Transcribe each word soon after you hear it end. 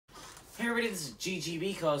Hey everybody, this is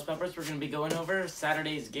GGB College Peppers. We're going to be going over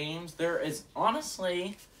Saturday's games.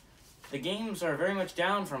 Honestly, the games are very much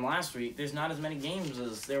down from last week. There's not as many games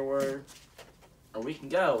as there were a week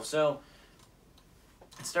ago. So,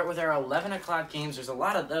 let's start with our 11 o'clock games. There's a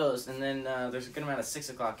lot of those, and then there's a good amount of 6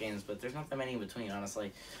 o'clock games, but there's not that many in between,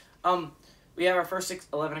 honestly. We have our first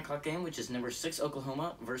 11 o'clock game, which is number 6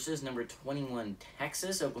 Oklahoma versus number 21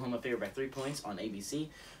 Texas. Oklahoma favored by 3 points on ABC.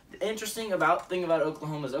 The interesting thing about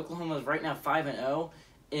Oklahoma is right now 5-0.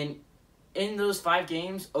 In those 5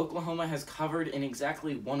 games, Oklahoma has covered in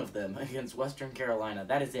exactly one of them against Western Carolina.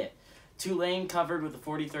 That is it. Tulane covered with a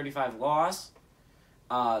 40-35 loss.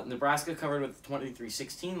 Nebraska covered with a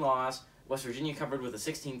 23-16 loss. West Virginia covered with a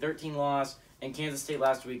 16-13 loss. And Kansas State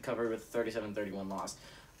last week covered with a 37-31 loss.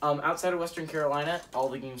 Outside of Western Carolina, all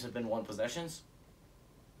the games have been 1 possessions.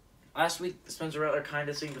 Last week, Spencer Rattler kind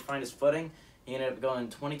of seemed to find his footing. He ended up going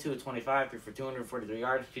 22-25, threw for 243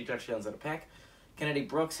 yards, 2 touchdowns and a pick. Kennedy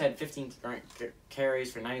Brooks had 15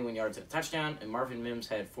 carries for 91 yards and a touchdown, and Marvin Mims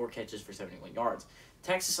had 4 catches for 71 yards.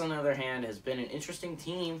 Texas, on the other hand, has been an interesting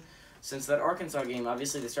team since that Arkansas game.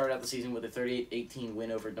 Obviously, they started out the season with a 38-18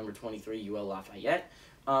 win over number 23 UL Lafayette,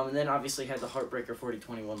 and then obviously had the heartbreaker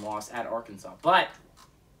 40-21 loss at Arkansas. But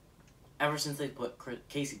ever since they put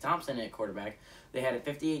Casey Thompson in at quarterback, they had a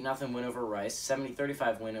 58-0 win over Rice,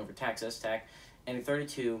 70-35 win over Texas Tech, and a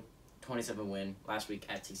 32-27 win last week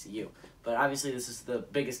at TCU. But obviously, this is the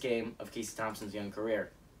biggest game of Casey Thompson's young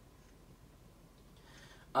career.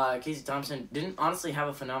 Casey Thompson didn't honestly have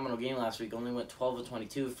a phenomenal game last week. Only went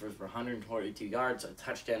 12-22 for 142 yards, a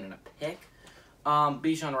touchdown, and a pick.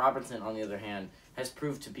 Bijan Robinson, on the other hand, has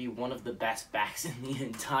proved to be one of the best backs in the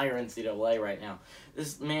entire NCAA right now.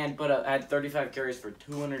 This man had 35 carries for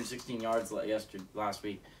 216 yards last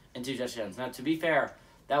week and 2 touchdowns. Now, to be fair,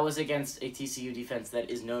 that was against a TCU defense that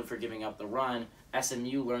is known for giving up the run.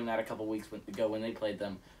 SMU learned that a couple weeks ago when they played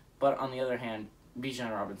them. But on the other hand,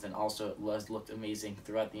 Bijan Robinson also looked amazing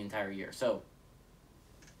throughout the entire year. So,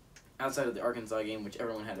 outside of the Arkansas game, which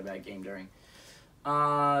everyone had a bad game during,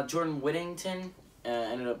 Jordan Whittington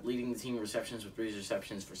ended up leading the team in receptions with 3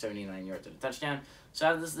 receptions for 79 yards and a touchdown. So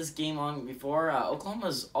I had this game on before.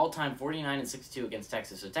 Oklahoma's all-time 49-62 against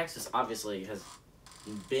Texas. So Texas obviously has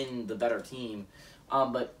been the better team.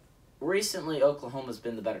 But recently Oklahoma's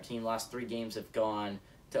been the better team. Last 3 games have gone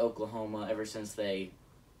to Oklahoma ever since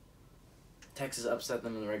Texas upset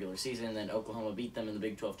them in the regular season. Then Oklahoma beat them in the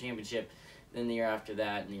Big 12 championship. Then the year after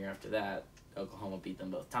that and the year after that, Oklahoma beat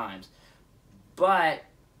them both times. But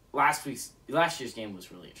last year's game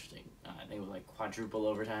was really interesting. I think it was like quadruple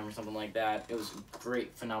overtime or something like that. It was a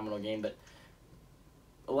great, phenomenal game, but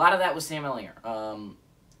a lot of that was Sam Ehlinger.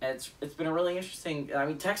 It's been a really interesting. I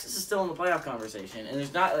mean, Texas is still in the playoff conversation, and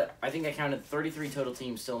there's not. I think I counted 33 total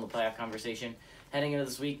teams still in the playoff conversation heading into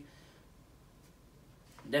this week.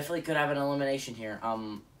 Definitely could have an elimination here.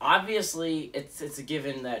 Obviously, it's a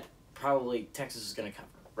given that probably Texas is going to cover.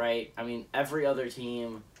 Right? I mean, every other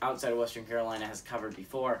team outside of Western Carolina has covered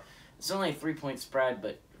before. It's only a 3-point spread,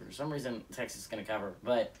 but for some reason, Texas is going to cover.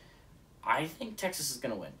 But I think Texas is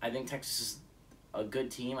going to win. I think Texas is a good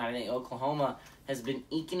team. I think Oklahoma has been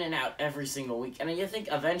eking it out every single week. And I think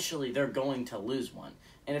eventually they're going to lose one.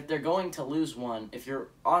 And if they're going to lose one, if you're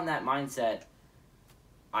on that mindset,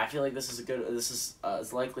 I feel like this is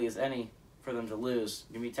as likely as any for them to lose.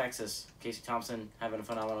 Give me Texas. Casey Thompson having a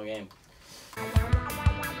phenomenal game.